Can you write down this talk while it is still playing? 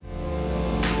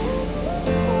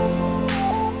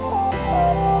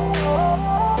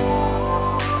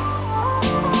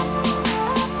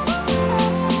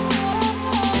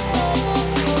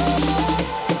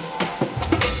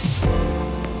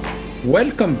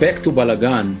Welcome back to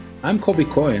Balagan. I'm Kobi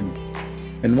Cohen.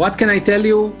 And what can I tell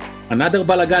you? Another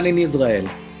Balagan in Israel.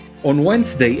 On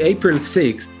Wednesday, April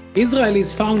 6th,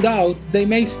 Israelis found out they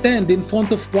may stand in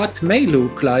front of what may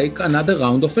look like another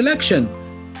round of election.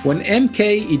 When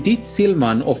MK Idit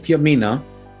Silman of Yamina,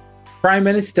 Prime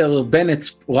Minister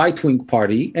Bennett's right-wing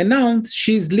party, announced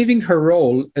she's leaving her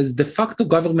role as de facto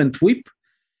government whip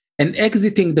and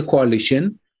exiting the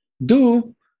coalition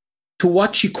due to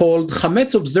what she called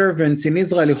Hametz observance in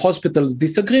Israeli hospitals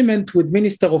disagreement with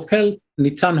Minister of Health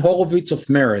Nitzan Horowitz of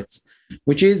Meretz,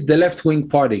 which is the left-wing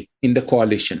party in the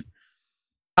coalition.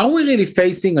 Are we really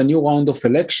facing a new round of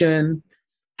election?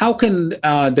 How can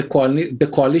the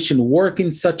coalition work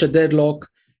in such a deadlock?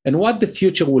 And what the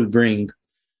future will bring?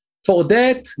 For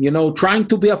that, trying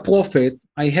to be a prophet,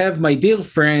 I have my dear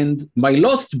friend, my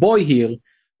lost boy here,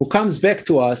 who comes back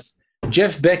to us,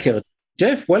 Jeff Becker.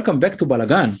 Jeff, welcome back to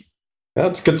Balagan.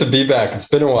 It's good to be back. It's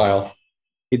been a while.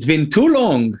 It's been too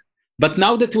long. But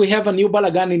now that we have a new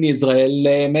Balagan in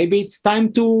Israel, maybe it's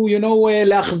time to,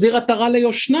 להחזיר עטרה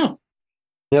ליושנה.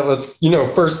 Yeah, let's,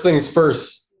 first things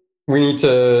first, we need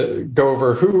to go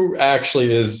over who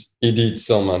actually is Idit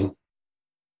Silman.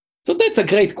 So that's a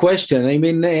great question.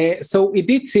 So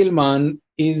Idit Silman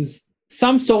is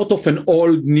some sort of an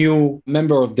old new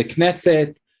member of the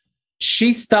Knesset.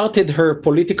 She started her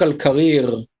political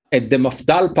career at the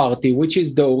Mafdal party, which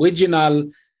is the original,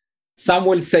 some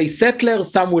will say settler,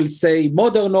 some will say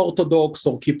modern Orthodox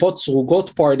or Kippot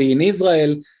Srugot party in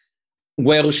Israel,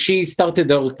 where she started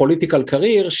her political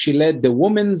career. She led the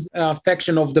women's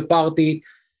faction of the party.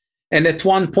 And at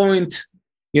one point,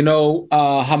 the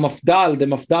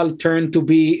Mafdal turned to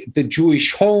be the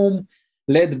Jewish home,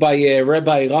 led by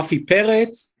Rabbi Rafi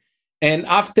Peretz. And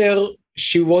after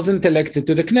she wasn't elected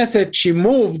to the Knesset, she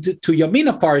moved to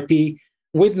Yamina party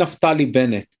with Naftali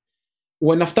Bennett.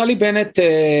 When Naftali Bennett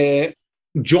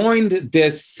joined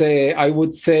this, I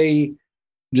would say,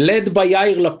 led by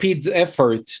Yair Lapid's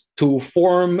effort to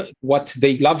form what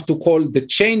they love to call the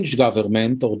change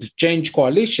government or the change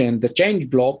coalition, the change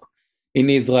bloc in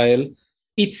Israel,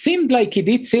 it seemed like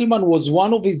Idit Silman was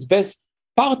one of his best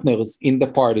partners in the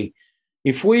party.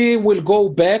 If we will go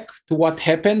back to what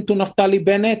happened to Naftali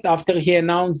Bennett after he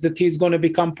announced that he's going to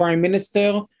become prime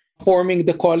minister, forming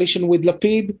the coalition with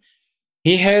Lapid,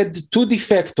 he had two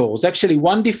defectors, actually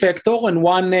one defector and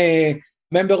one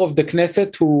member of the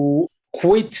Knesset who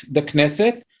quit the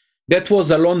Knesset. That was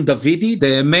Alon Davidi,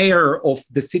 the mayor of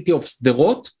the city of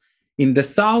Sderot in the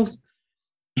south.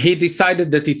 He decided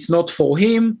that it's not for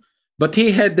him, but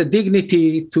he had the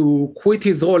dignity to quit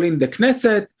his role in the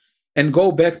Knesset and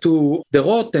go back to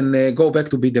Sderot and go back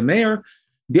to be the mayor.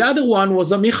 The other one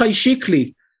was Amichai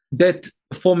Shikli, that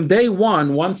from day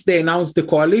one, once they announced the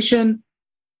coalition,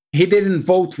 he didn't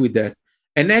vote with that.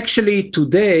 And actually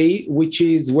today, which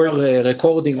is we're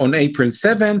recording on April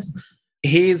 7th,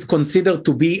 he is considered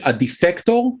to be a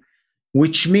defector,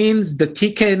 which means that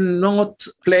he cannot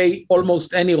play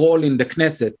almost any role in the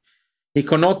Knesset. He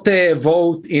cannot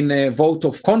vote in a vote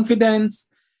of confidence.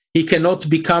 He cannot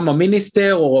become a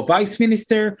minister or a vice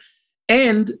minister.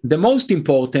 And the most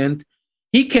important,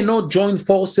 he cannot join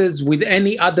forces with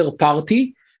any other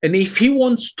party. And if he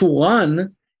wants to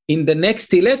run in the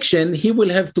next election, he will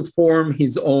have to form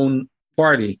his own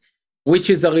party, which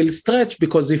is a real stretch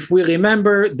because if we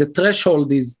remember, the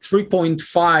threshold is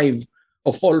 3.5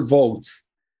 of all votes.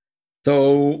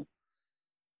 So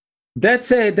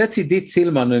that's Idit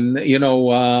Silman, and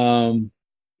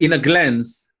in a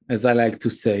glance, as I like to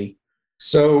say.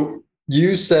 So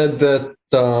you said that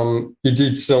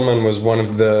Idit Silman was one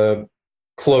of the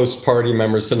close party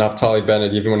members to Naftali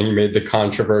Bennett, even when he made the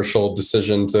controversial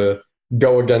decision to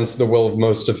go against the will of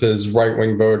most of his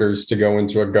right-wing voters to go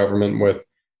into a government with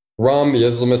Ram, the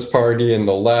Islamist party, and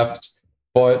the left.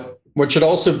 But what should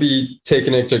also be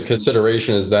taken into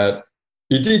consideration is that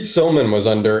Idit Silman was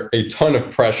under a ton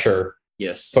of pressure,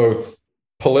 yes, both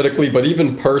politically, but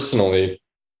even personally,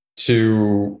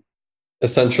 to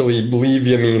essentially leave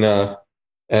Yamina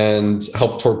and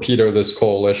help torpedo this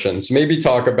coalition. So maybe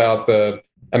talk about the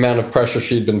amount of pressure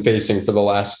she'd been facing for the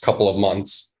last couple of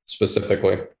months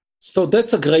specifically. So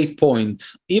that's a great point.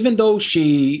 Even though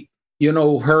she,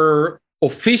 her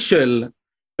official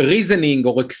reasoning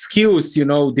or excuse,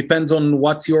 depends on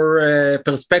what your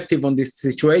perspective on this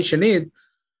situation is,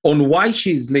 on why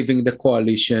she's leaving the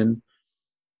coalition.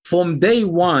 From day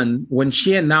one, when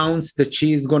she announced that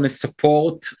she is going to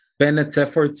support Bennett's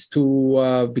efforts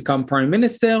to become prime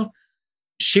minister,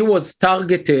 she was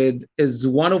targeted as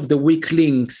one of the weak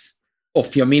links of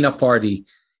Yamina party.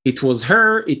 It was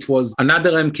her, it was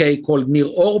another MK called Nir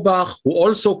Orbach, who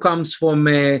also comes from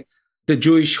the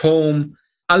Jewish home.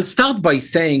 I'll start by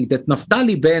saying that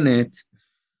Naftali Bennett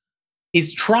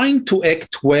is trying to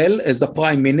act well as a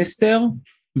prime minister,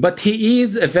 but he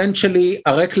is eventually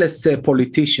a reckless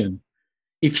politician.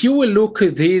 If you will look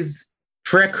at his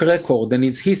track record and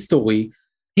his history,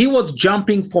 he was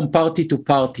jumping from party to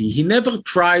party. He never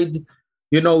tried,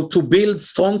 to build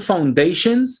strong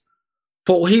foundations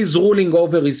for his ruling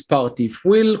over his party. If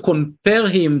we'll compare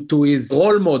him to his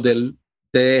role model,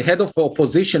 the head of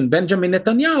opposition, Benjamin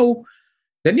Netanyahu,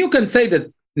 then you can say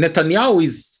that Netanyahu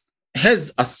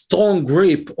has a strong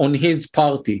grip on his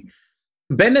party.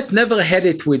 Bennett never had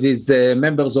it with his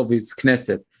members of his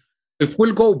Knesset. If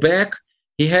we'll go back,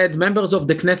 he had members of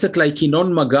the Knesset like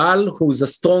ינון Magal, who's a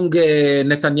strong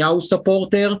Netanyahu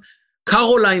supporter,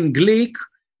 Caroline Glick,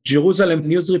 Jerusalem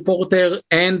news reporter,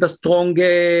 and a strong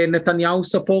Netanyahu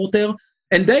supporter,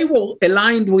 and they were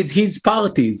aligned with his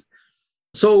parties.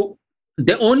 So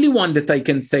the only one that I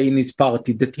can say in his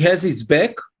party that has his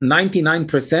back,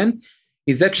 99%,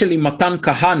 is actually Matan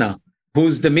Kahana,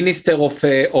 who's the minister of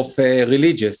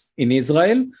religious in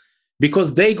Israel,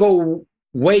 because they go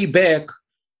way back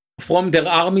from their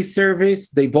army service.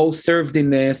 They both served in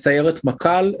Sayeret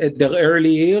Makal at their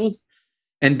early years,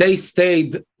 and they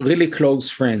stayed really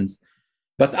close friends.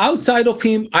 But outside of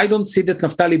him, I don't see that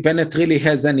Naftali Bennett really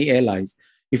has any allies.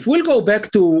 If we'll go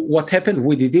back to what happened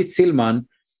with Idit Silman,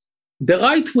 the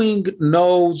right wing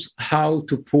knows how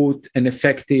to put an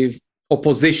effective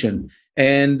opposition.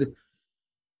 And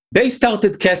they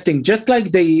started casting, just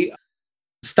like they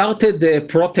started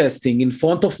protesting in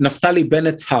front of Naftali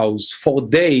Bennett's house for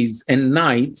days and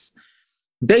nights.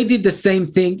 They did the same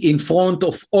thing in front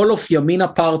of all of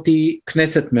Yamina Party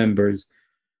Knesset members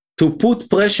to put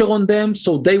pressure on them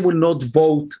so they will not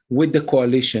vote with the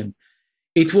coalition.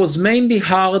 It was mainly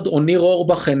hard on Nir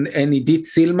Orbach and Idit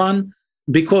Silman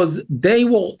because they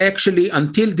were actually,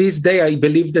 until this day, I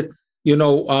believe that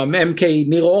MK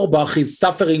Nir Orbach is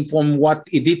suffering from what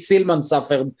Idit Silman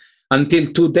suffered until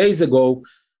 2 days ago,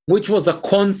 which was a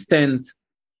constant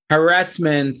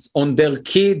harassment on their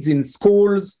kids in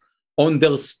schools, on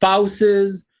their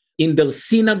spouses, in their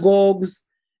synagogues,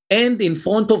 and in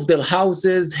front of their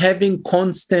houses, having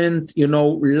constant,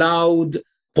 loud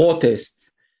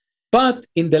protests. But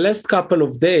in the last couple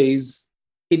of days,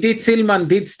 Idit Silman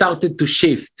did started to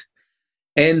shift.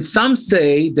 And some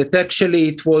say that actually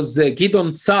it was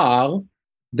Gideon Saar,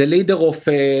 the leader of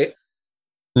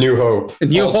New Hope.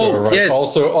 New Hope, yes.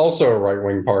 Also a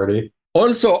right-wing party.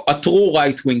 Also a true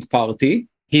right-wing party.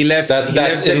 He left.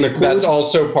 That's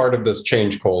also part of this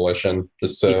Change Coalition.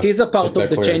 It is a part of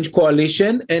the Change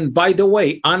Coalition. And by the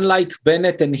way, unlike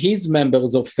Bennett and his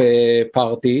members of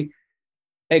party,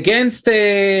 against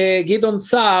Gideon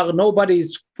Saar, nobody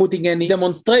is putting any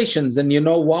demonstrations. And you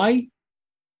know why?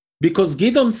 Because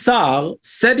Gideon Saar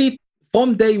said it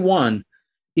from day one.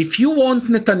 If you want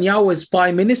Netanyahu as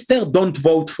prime minister, don't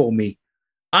vote for me.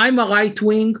 I'm a right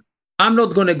wing. I'm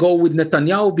not going to go with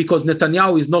Netanyahu because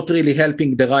Netanyahu is not really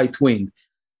helping the right wing.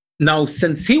 Now,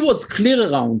 since he was clear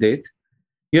around it,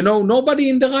 nobody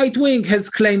in the right wing has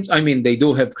claims. I mean, they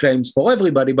do have claims for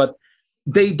everybody, but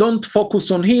they don't focus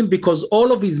on him because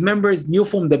all of his members knew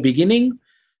from the beginning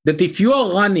that if you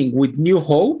are running with New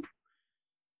Hope,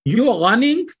 you are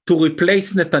running to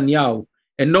replace Netanyahu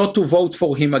and not to vote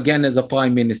for him again as a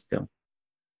prime minister.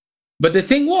 But the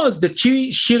thing was that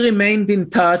she remained in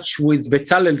touch with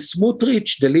Bezalel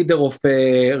Smotrich, the leader of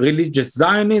religious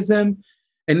Zionism.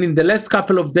 And in the last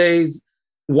couple of days,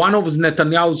 one of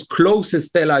Netanyahu's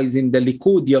closest allies in the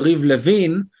Likud, Yariv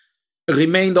Levin,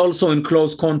 remained also in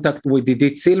close contact with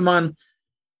Idit Silman.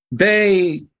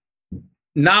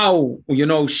 Now,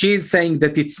 she's saying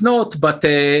that it's not, but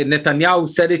Netanyahu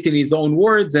said it in his own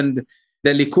words, and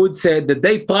the Likud said that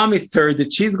they promised her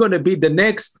that she's going to be the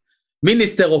next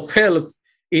Minister of Health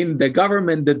in the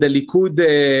government that the Likud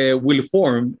will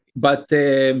form. But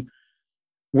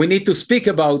we need to speak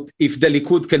about if the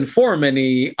Likud can form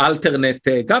any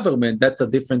alternate government. That's a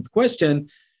different question.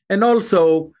 And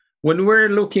also, when we're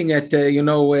looking at,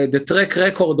 the track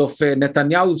record of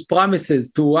Netanyahu's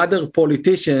promises to other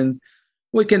politicians,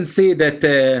 we can see that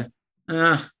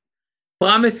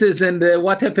promises and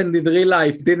what happened in real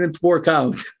life didn't work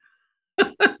out.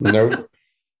 Nope.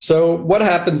 So what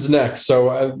happens next?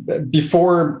 So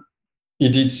before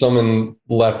Idit Silman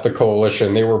left the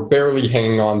coalition, they were barely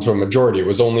hanging on to a majority.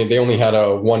 They only had a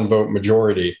 1-vote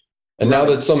majority. And now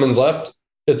that Silman's left,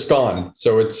 it's gone.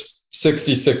 So it's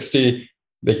 60-60.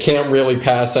 They can't really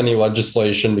pass any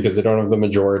legislation because they don't have the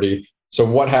majority. So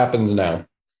what happens now?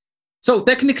 So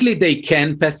technically they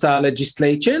can pass a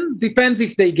legislation. Depends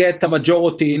if they get a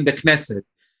majority in the Knesset.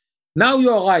 Now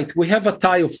you're right. We have a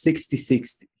tie of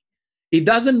 60-60. It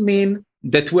doesn't mean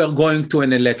that we are going to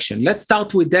an election. Let's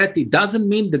start with that. It doesn't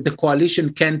mean that the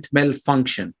coalition can't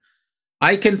malfunction.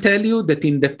 I can tell you that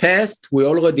in the past, we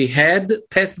already had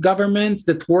past governments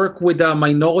that work with a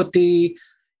minority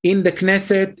in the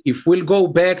Knesset. If we'll go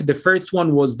back, the first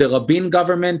one was the Rabin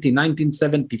government in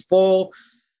 1974.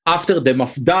 After the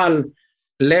Mafdal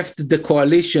left the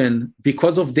coalition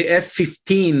because of the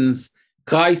F-15s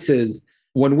crisis,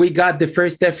 when we got the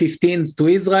first F-15s to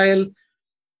Israel,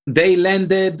 they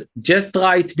landed just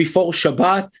right before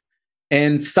Shabbat,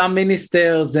 and some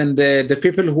ministers and the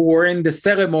people who were in the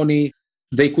ceremony,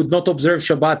 they could not observe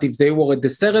Shabbat if they were at the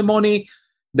ceremony.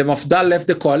 The Mafdal left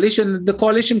the coalition. The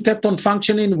coalition kept on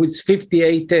functioning with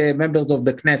 58 members of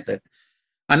the Knesset.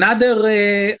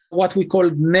 Another, what we call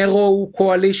narrow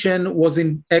coalition was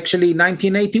in actually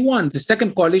 1981. The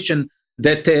second coalition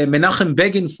that Menachem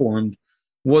Begin formed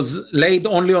was laid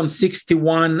only on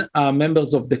 61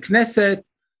 members of the Knesset,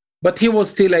 but he was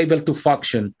still able to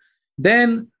function.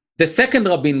 Then the second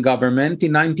Rabin government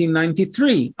in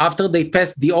 1993, after they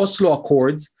passed the Oslo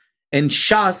Accords and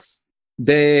Shas,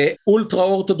 the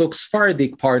ultra-Orthodox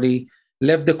Sephardic party,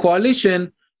 left the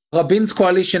coalition, Rabin's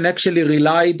coalition actually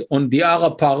relied on the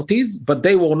Arab parties, but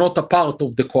they were not a part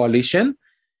of the coalition.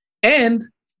 And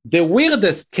the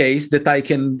weirdest case that I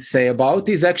can say about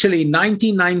is actually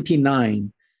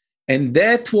 1999. And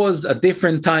that was a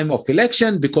different time of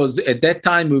election because at that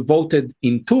time we voted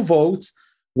in two votes.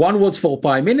 One was for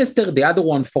prime minister, the other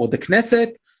one for the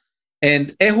Knesset.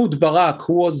 And Ehud Barak,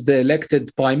 who was the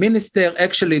elected prime minister,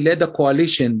 actually led a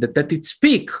coalition that at its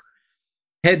peak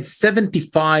had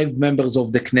 75 members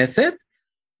of the Knesset.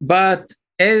 But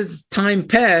as time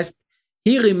passed,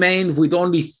 he remained with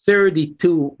only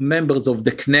 32 members of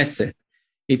the Knesset.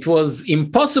 It was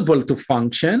impossible to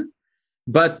function,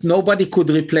 but nobody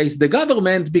could replace the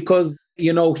government because,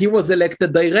 he was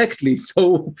elected directly.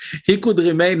 So he could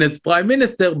remain as prime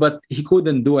minister, but he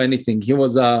couldn't do anything. He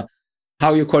was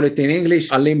how you call it in English,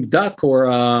 a lame duck,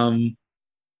 or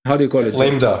how do you call it?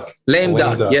 Lame duck. Lame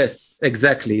duck, yes,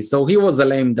 exactly. So he was a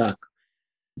lame duck.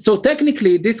 So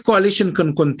technically, this coalition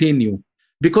can continue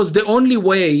because the only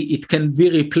way it can be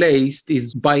replaced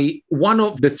is by one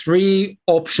of the three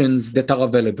options that are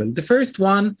available. The first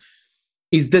one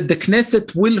is that the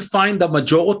Knesset will find a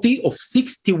majority of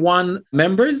 61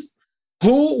 members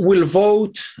who will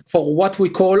vote for what we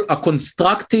call a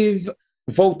constructive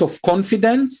vote of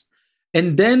confidence.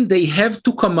 And then they have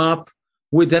to come up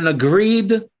with an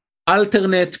agreed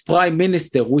alternate prime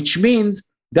minister, which means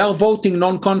they are voting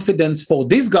non-confidence for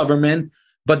this government,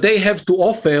 but they have to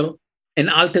offer an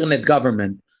alternate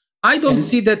government. I don't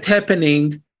see that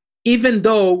happening, even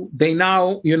though they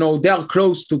now, they are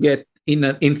close to get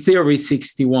in theory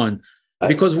 61.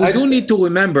 Because we do need to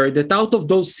remember that out of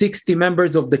those 60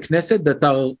 members of the Knesset that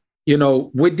are,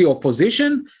 with the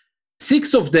opposition,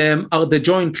 6 of them are the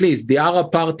joint list, the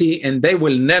Arab party, and they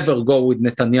will never go with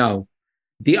Netanyahu.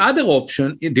 The other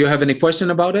option, do you have any question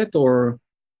about it, or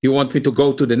do you want me to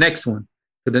go to the next one,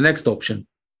 to the next option?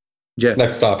 Jeff?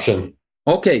 Next option.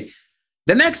 Okay.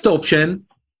 The next option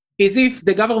is if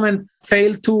the government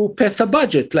failed to pass a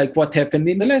budget, like what happened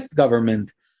in the last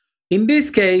government. In this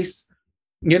case,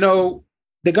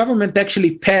 the government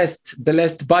actually passed the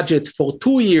last budget for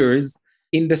 2 years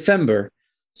in December.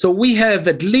 So we have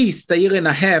at least a year and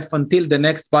a half until the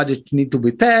next budget need to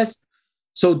be passed.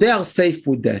 So they are safe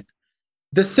with that.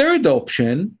 The third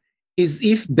option is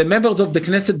if the members of the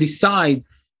Knesset decide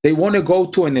they want to go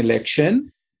to an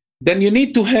election, then you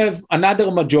need to have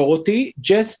another majority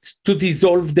just to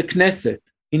dissolve the Knesset.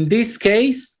 In this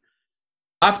case,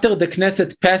 after the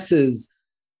Knesset passes,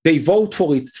 they vote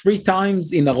for it 3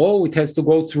 times in a row. It has to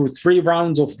go through 3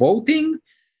 rounds of voting,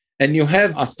 and you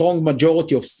have a strong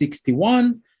majority of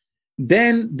 61.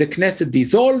 Then the Knesset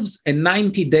dissolves, and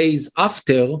 90 days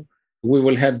after, we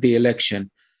will have the election.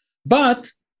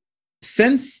 But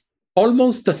since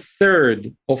almost a third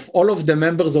of all of the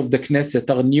members of the Knesset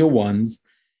are new ones,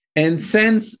 and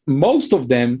since most of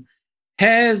them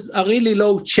has a really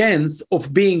low chance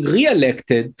of being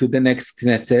re-elected to the next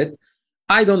Knesset,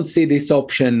 I don't see this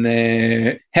option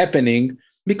happening,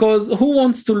 because who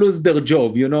wants to lose their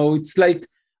job? It's like,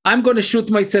 I'm going to shoot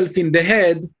myself in the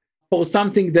head for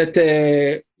something that,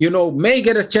 may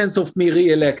get a chance of me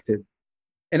re-elected.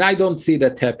 And I don't see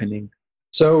that happening.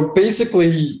 So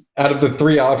basically, out of the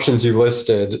 3 options you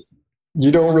listed,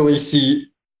 you don't really see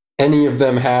any of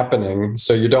them happening.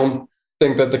 So you don't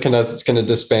think that the Knesset's going to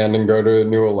disband and go to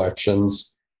new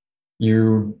elections.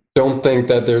 You don't think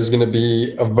that there's going to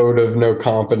be a vote of no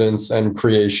confidence and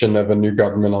creation of a new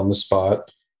government on the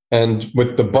spot. And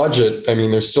with the budget,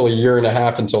 there's still a year and a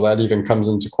half until that even comes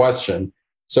into question.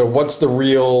 So what's the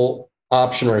real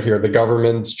option right here? The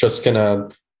government's just going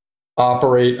to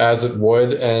operate as it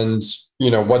would, and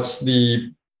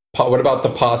what about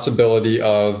the possibility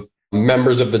of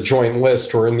members of the joint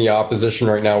list who are in the opposition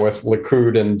right now with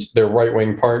Likud and their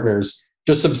right-wing partners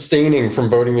just abstaining from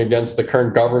voting against the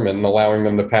current government and allowing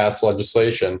them to pass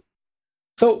legislation?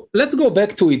 So let's go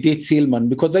back to Idit Silman,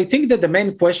 because I think that the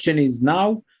main question is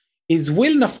now is,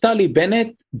 will Naftali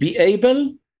Bennett be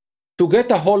able to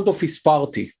get a hold of his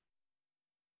party?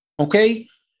 Okay?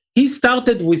 He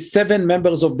started with 7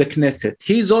 members of the Knesset.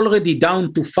 He's already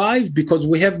down to 5 because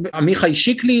we have Amichai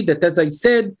Shikli that, as I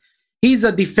said, he's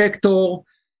a defector.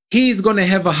 He's going to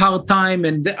have a hard time,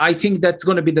 and I think that's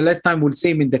going to be the last time we'll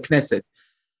see him in the Knesset.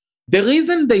 The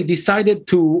reason they decided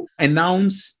to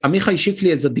announce Amichai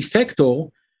Shikli as a defector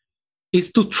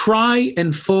is to try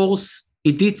and force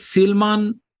Idit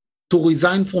Silman to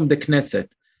resign from the Knesset.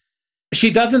 She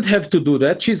doesn't have to do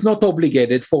that. She's not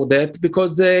obligated for that,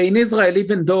 because in Israel,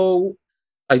 even though,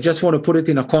 I just want to put it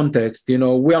in a context,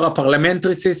 we are a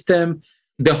parliamentary system.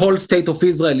 The whole state of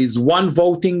Israel is one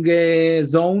voting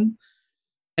zone.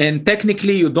 And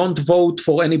technically, you don't vote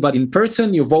for anybody in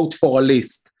person, you vote for a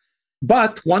list.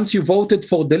 But once you voted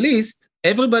for the list,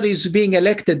 everybody is being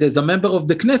elected as a member of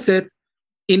the Knesset.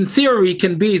 In theory,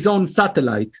 can be his own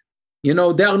satellite. They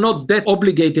are not that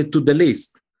obligated to the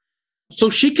list. So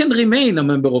she can remain a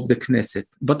member of the Knesset.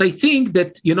 But I think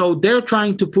that, they're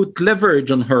trying to put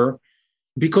leverage on her,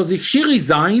 because if she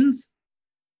resigns,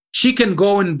 she can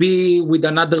go and be with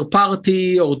another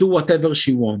party or do whatever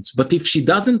she wants. But if she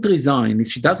doesn't resign, if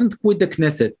she doesn't quit the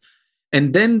Knesset,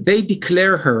 and then they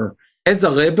declare her as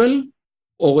a rebel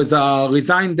or as a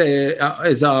resigned,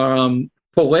 as a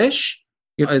poresh,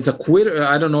 as a quitter,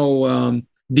 I don't know,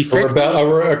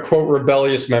 defector, a quote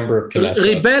rebellious member of Knesset,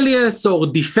 rebellious or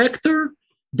defector,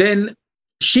 then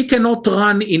she cannot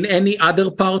run in any other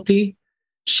party.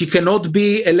 She cannot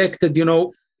be elected.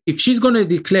 If she's going to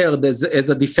declare as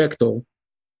a defector,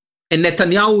 and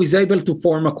Netanyahu is able to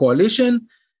form a coalition,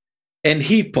 and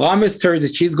he promised her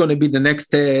that she's going to be the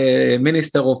next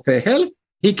minister of health,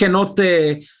 he cannot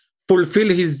fulfill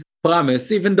his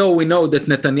promise, even though we know that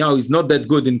Netanyahu is not that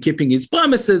good in keeping his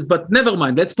promises. But never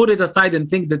mind, let's put it aside and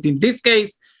think that in this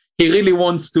case, he really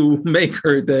wants to make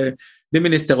her the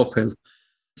minister of health.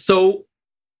 So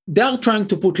they are trying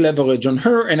to put leverage on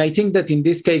her. And I think that in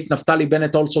this case, Naftali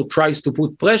Bennett also tries to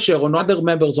put pressure on other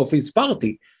members of his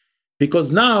party.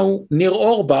 Because now, Nir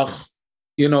Orbach,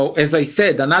 as I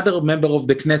said, another member of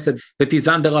the Knesset that is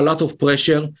under a lot of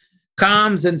pressure,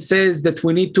 comes and says that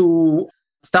we need to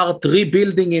start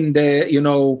rebuilding in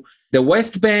the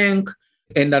West Bank.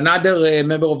 And another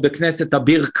member of the Knesset,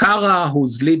 Abir Kara,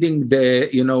 who's leading the,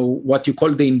 what you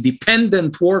call the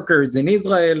independent workers in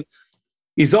Israel,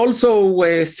 is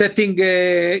also setting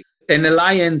an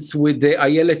alliance with the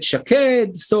Ayelet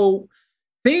Shaked. So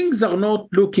things are not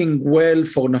looking well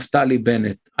for Naftali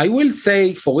Bennett. I will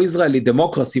say for Israeli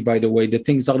democracy, by the way, that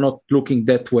things are not looking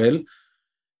that well,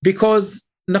 because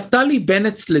Naftali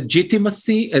Bennett's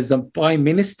legitimacy as a prime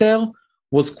minister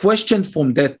was questioned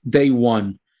from that day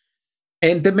one.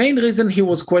 And the main reason he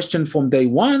was questioned from day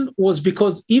one was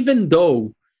because even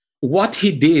though what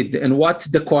he did and what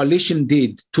the coalition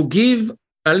did to give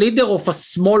a leader of a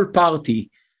small party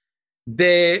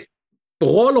the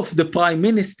role of the prime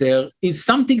minister is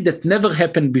something that never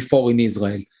happened before in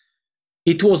Israel.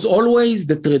 It was always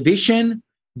the tradition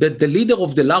that the leader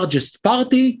of the largest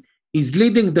party is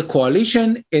leading the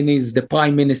coalition and is the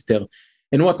prime minister.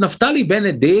 And what Naftali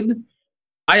Bennett did,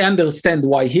 I understand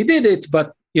why he did it,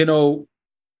 but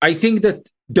I think that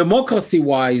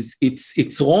democracy-wise,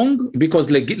 it's wrong,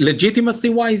 because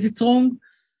legitimacy-wise, it's wrong.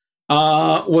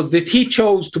 Was that he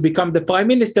chose to become the prime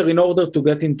minister in order to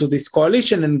get into this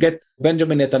coalition and get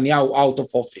Benjamin Netanyahu out of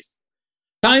office.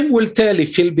 Time will tell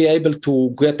if he'll be able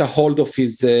to get a hold of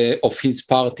his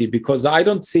party, because I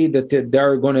don't see that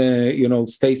they're going to,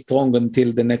 stay strong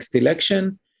until the next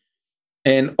election.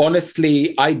 And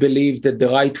honestly, I believe that the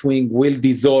right wing will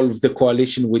dissolve the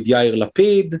coalition with Yair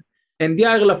Lapid, and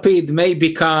Yair Lapid may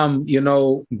become,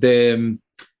 the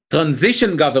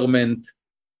transition government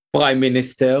prime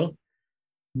minister,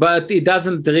 but it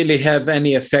doesn't really have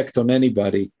any effect on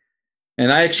anybody.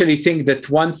 And I actually think that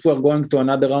once we're going to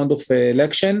another round of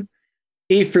election,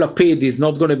 if Lapid is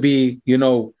not going to be,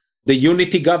 the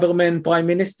unity government prime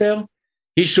minister,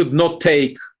 he should not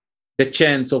take the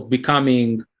chance of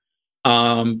becoming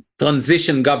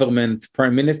transition government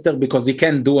prime minister, because he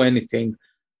can't do anything.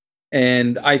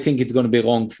 And I think it's going to be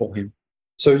wrong for him.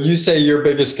 So you say your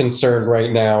biggest concern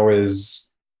right now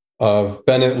is of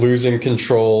Bennett losing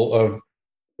control of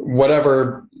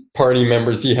whatever party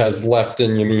members he has left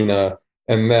in Yamina,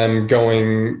 and them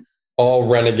going all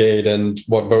renegade and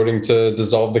voting to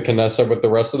dissolve the Knesset with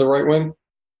the rest of the right wing?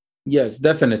 Yes,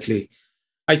 definitely.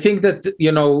 I think that,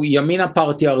 Yamina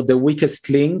party are the weakest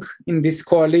link in this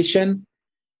coalition.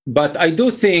 But I do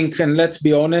think, and let's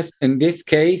be honest, in this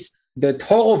case, that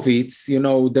Horowitz,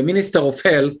 the Minister of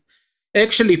Health,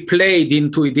 actually played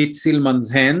into Idit Silman's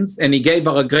hands, and he gave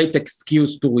her a great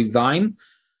excuse to resign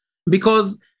because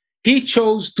he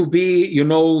chose to be,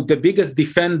 the biggest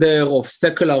defender of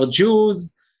secular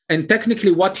Jews. And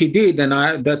technically what he did, and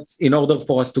that's in order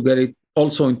for us to get it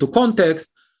also into context.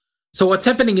 So what's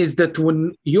happening is that when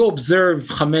you observe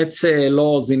Hametz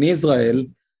laws in Israel,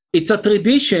 it's a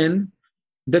tradition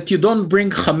that you don't bring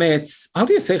Hametz. How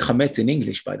do you say Hametz in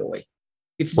English, by the way?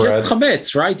 It's just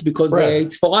Hametz, right? Because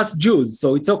it's for us Jews,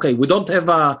 so it's okay. We don't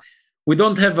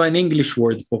have an English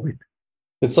word for it.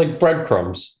 It's like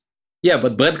breadcrumbs. Yeah,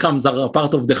 but breadcrumbs are a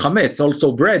part of the Hametz. Also,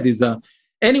 bread is a...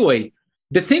 Anyway,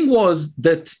 the thing was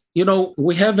that,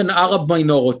 we have an Arab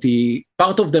minority,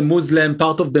 part of them Muslim,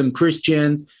 part of them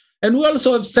Christians, and we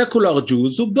also have secular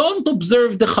Jews who don't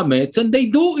observe the Hametz, and they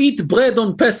do eat bread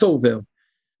on Passover.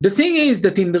 The thing is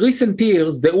that in recent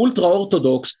years, the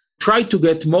ultra-Orthodox try to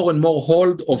get more and more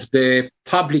hold of the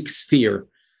public sphere.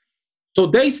 So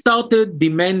they started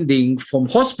demanding from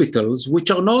hospitals,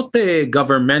 which are not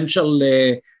governmental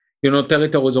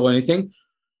territories or anything,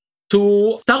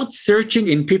 to start searching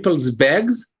in people's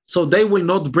bags so they will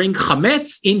not bring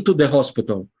Hametz into the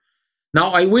hospital.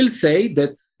 Now, I will say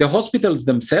that the hospitals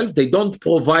themselves, they don't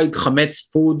provide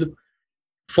Hametz food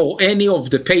for any of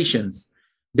the patients.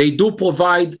 They do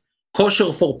provide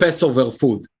kosher for Passover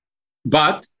food.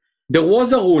 But there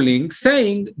was a ruling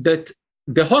saying that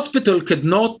the hospital could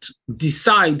not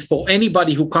decide for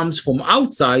anybody who comes from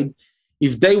outside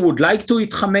if they would like to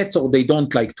eat Hametz or they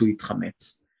don't like to eat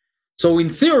Hametz. So in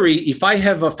theory, if I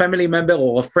have a family member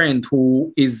or a friend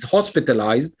who is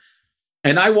hospitalized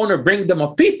and I want to bring them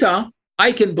a pita,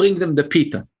 I can bring them the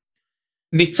pita.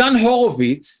 Nitzan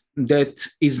Horowitz, that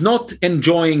is not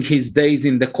enjoying his days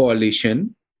in the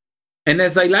coalition, and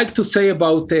as I like to say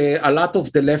about a lot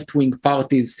of the left-wing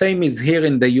parties, same as here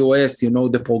in the US,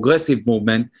 the progressive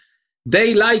movement,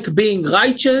 they like being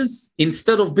righteous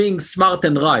instead of being smart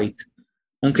and right,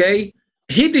 okay?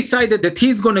 He decided that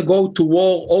he's going to go to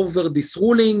war over this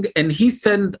ruling, and he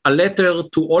sent a letter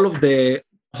to all of the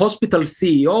hospital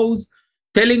CEOs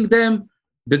telling them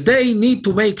that they need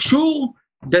to make sure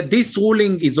that this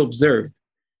ruling is observed,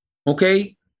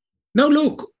 okay? Now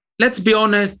look, let's be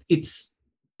honest, it's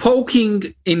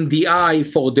poking in the eye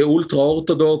for the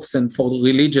ultra-Orthodox and for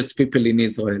religious people in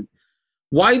Israel.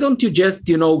 Why don't you just,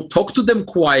 talk to them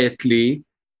quietly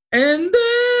and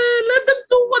let them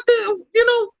do what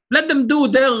let them do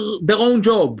their own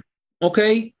job,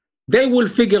 okay? They will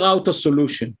figure out a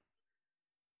solution.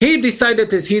 He decided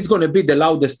that he's going to be the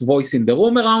loudest voice in the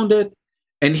room around it,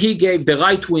 and he gave the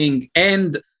right wing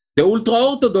and the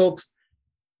ultra-Orthodox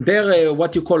their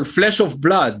what you call flesh of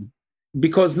blood.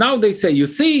 Because now they say, you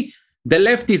see, the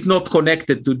left is not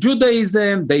connected to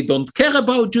Judaism, they don't care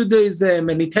about Judaism,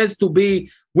 and it has to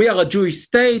be, we are a Jewish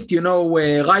state,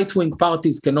 right-wing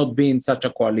parties cannot be in such a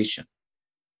coalition.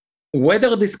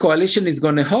 Whether this coalition is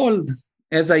going to hold,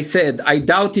 as I said, I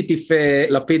doubt it if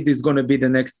Lapid is going to be the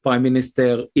next prime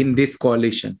minister in this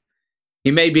coalition.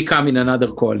 He may become in another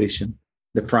coalition,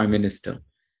 the prime minister.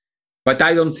 But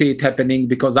I don't see it happening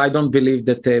because I don't believe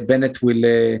that Bennett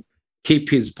will keep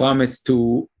his promise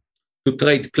to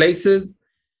trade places.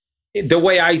 The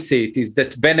way I see it is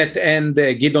that Bennett and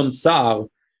Gideon Sa'ar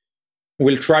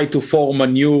will try to form a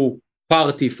new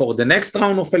party for the next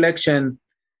round of election,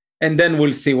 and then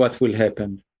we'll see what will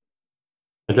happen.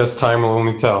 I guess time will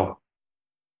only tell.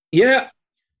 Yeah,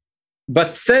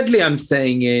 but sadly I'm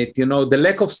saying it, the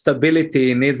lack of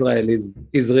stability in Israel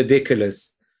is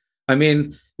ridiculous. I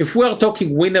mean, if we're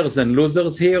talking winners and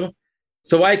losers here,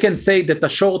 so I can say that a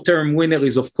short-term winner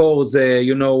is, of course,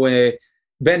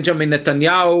 Benjamin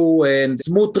Netanyahu and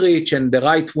Smotrich and the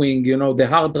right wing, the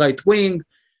hard right wing.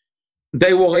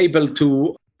 They were able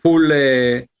to pull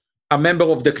a member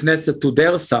of the Knesset to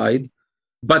their side,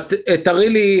 but at a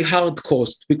really hard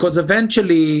cost, because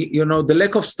eventually, the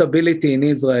lack of stability in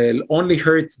Israel only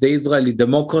hurts the Israeli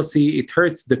democracy. It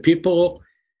hurts the people,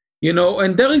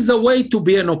 and there is a way to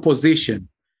be an opposition.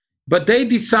 But they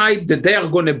decide that they are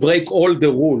going to break all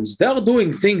the rules. They are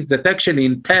doing things that actually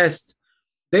in past,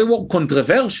 they were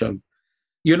controversial.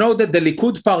 That the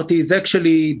Likud party is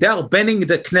actually, they are banning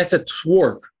the Knesset's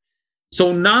work.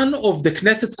 So none of the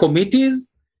Knesset committees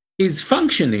is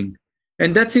functioning.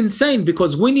 And that's insane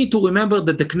because we need to remember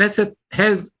that the Knesset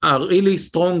has a really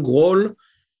strong role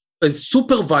as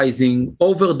supervising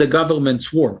over the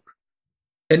government's work.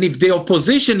 And if the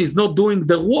opposition is not doing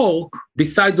their work,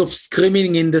 besides of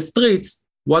screaming in the streets,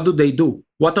 what do?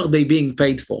 What are they being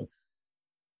paid for?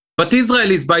 But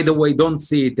Israelis, by the way, don't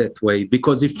see it that way,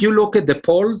 because if you look at the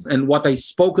polls and what I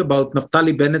spoke about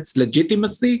Naftali Bennett's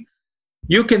legitimacy,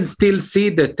 you can still see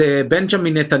that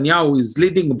Benjamin Netanyahu is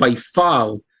leading by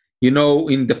far, in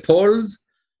the polls,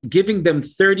 giving them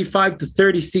 35 to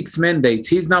 36 mandates.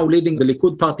 He's now leading the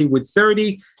Likud party with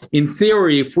 30. In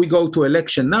theory, if we go to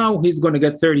election now, he's going to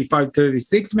get 35,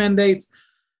 36 mandates.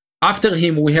 After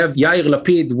him, we have Yair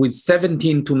Lapid with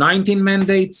 17 to 19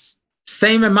 mandates,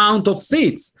 same amount of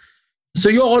seats. So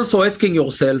you're also asking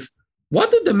yourself,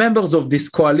 what are the members of this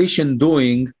coalition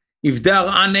doing if they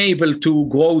are unable to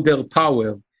grow their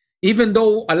power? Even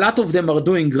though a lot of them are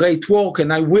doing great work,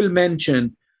 and I will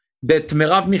mention that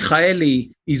Merav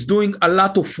Michaeli is doing a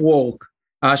lot of work.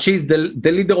 She's the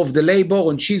leader of the labor,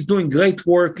 and she's doing great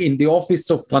work in the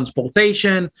Office of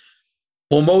Transportation,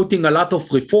 promoting a lot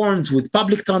of reforms with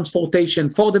public transportation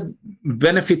for the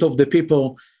benefit of the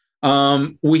people.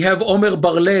 We have Omer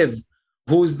Bar-Lev,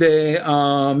 who's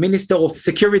the Minister of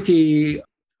Security,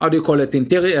 how do you call it?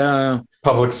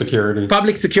 Public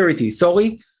security,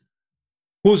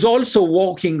 who's also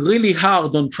working really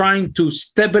hard on trying to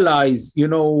stabilize,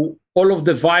 all of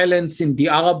the violence in the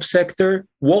Arab sector,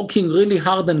 working really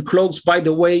hard and close, by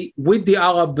the way, with the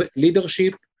Arab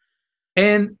leadership.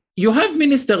 And you have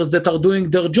ministers that are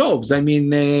doing their jobs. I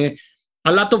mean, a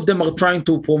lot of them are trying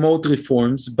to promote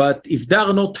reforms, but if they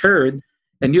are not heard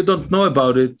and you don't know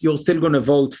about it, you're still going to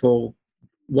vote for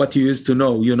what you used to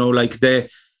know, like the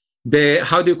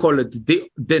how do you call it?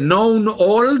 The known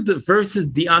old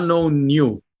versus the unknown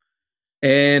new.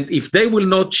 And if they will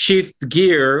not shift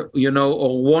gear,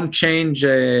 or won't change,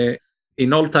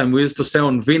 in old time, we used to say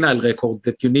on vinyl records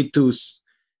that you need to,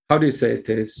 how do you say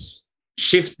it?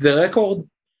 Shift the record.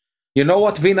 You know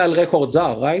what vinyl records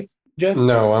are, right, Jeff?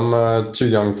 No, I'm too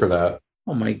young for that.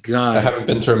 Oh my God. I haven't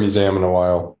been to a museum in a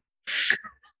while.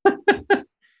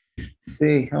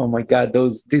 See, oh my God,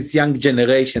 this young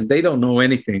generation, they don't know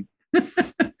anything.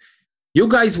 You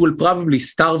guys will probably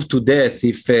starve to death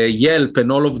if Yelp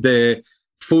and all of the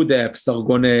food apps are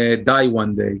going to die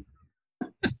one day.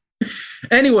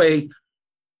 Anyway,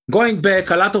 going back,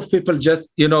 a lot of people just,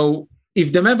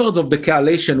 if the members of the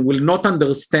coalition will not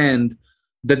understand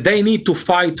that they need to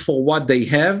fight for what they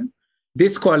have,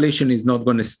 this coalition is not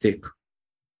going to stick.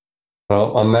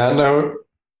 Well, on that note,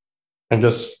 I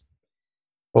guess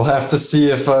we'll have to see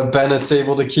if Bennett's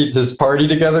able to keep his party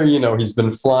together. He's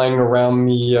been flying around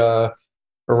the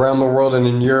world and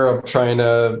in Europe trying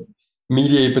to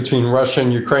mediate between Russia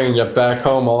and Ukraine. Yet back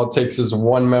home, all it takes is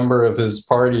one member of his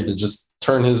party to just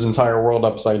turn his entire world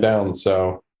upside down.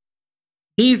 So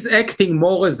he's acting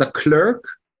more as a clerk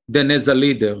than as a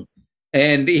leader.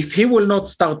 And if he will not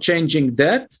start changing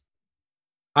that,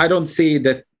 I don't see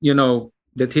that,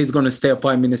 that he's going to stay a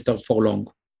prime minister for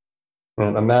long.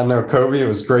 And on that note, Kobi, it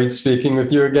was great speaking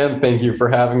with you again. Thank you for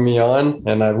having me on.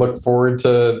 And I look forward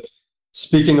to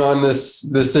speaking on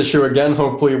this issue again.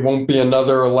 Hopefully it won't be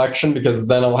another election, because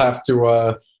then I'll have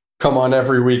to come on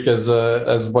every week as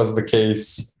was the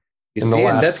case. You see,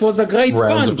 and that was a great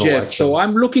fun, Jeff. Elections. So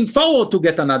I'm looking forward to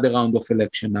get another round of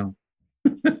election now.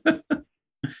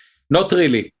 Not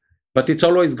really, but it's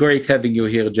always great having you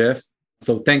here, Jeff.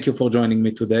 So thank you for joining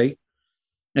me today,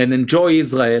 and enjoy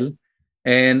Israel.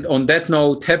 And on that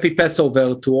note, happy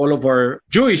Passover to all of our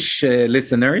Jewish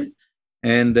listeners,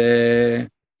 and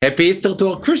happy Easter to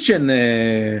our Christian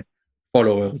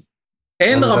followers,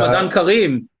 and Ramadan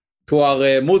Kareem to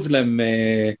our Muslim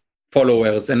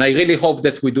followers. And I really hope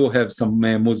that we do have some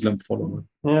Muslim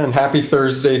followers. Yeah, and happy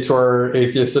Thursday to our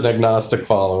atheist and agnostic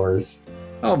followers.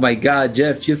 Oh my God,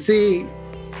 Jeff, you see,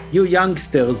 you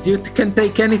youngsters, you can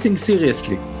take anything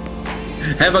seriously.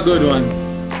 Have a good one.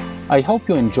 I hope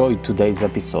you enjoyed today's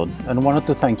episode and wanted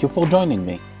to thank you for joining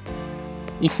me.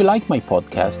 If you like my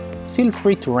podcast, feel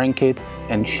free to rank it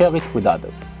and share it with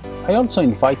others. I also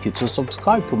invite you to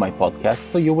subscribe to my podcast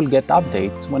so you will get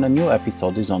updates when a new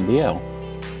episode is on the air.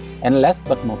 And last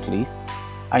but not least,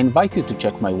 I invite you to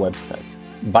check my website,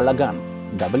 Balagan,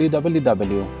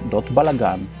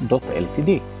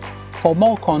 www.balagan.ltd, for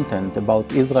more content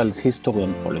about Israel's history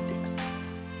and politics.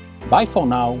 Bye for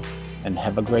now, and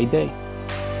have a great day.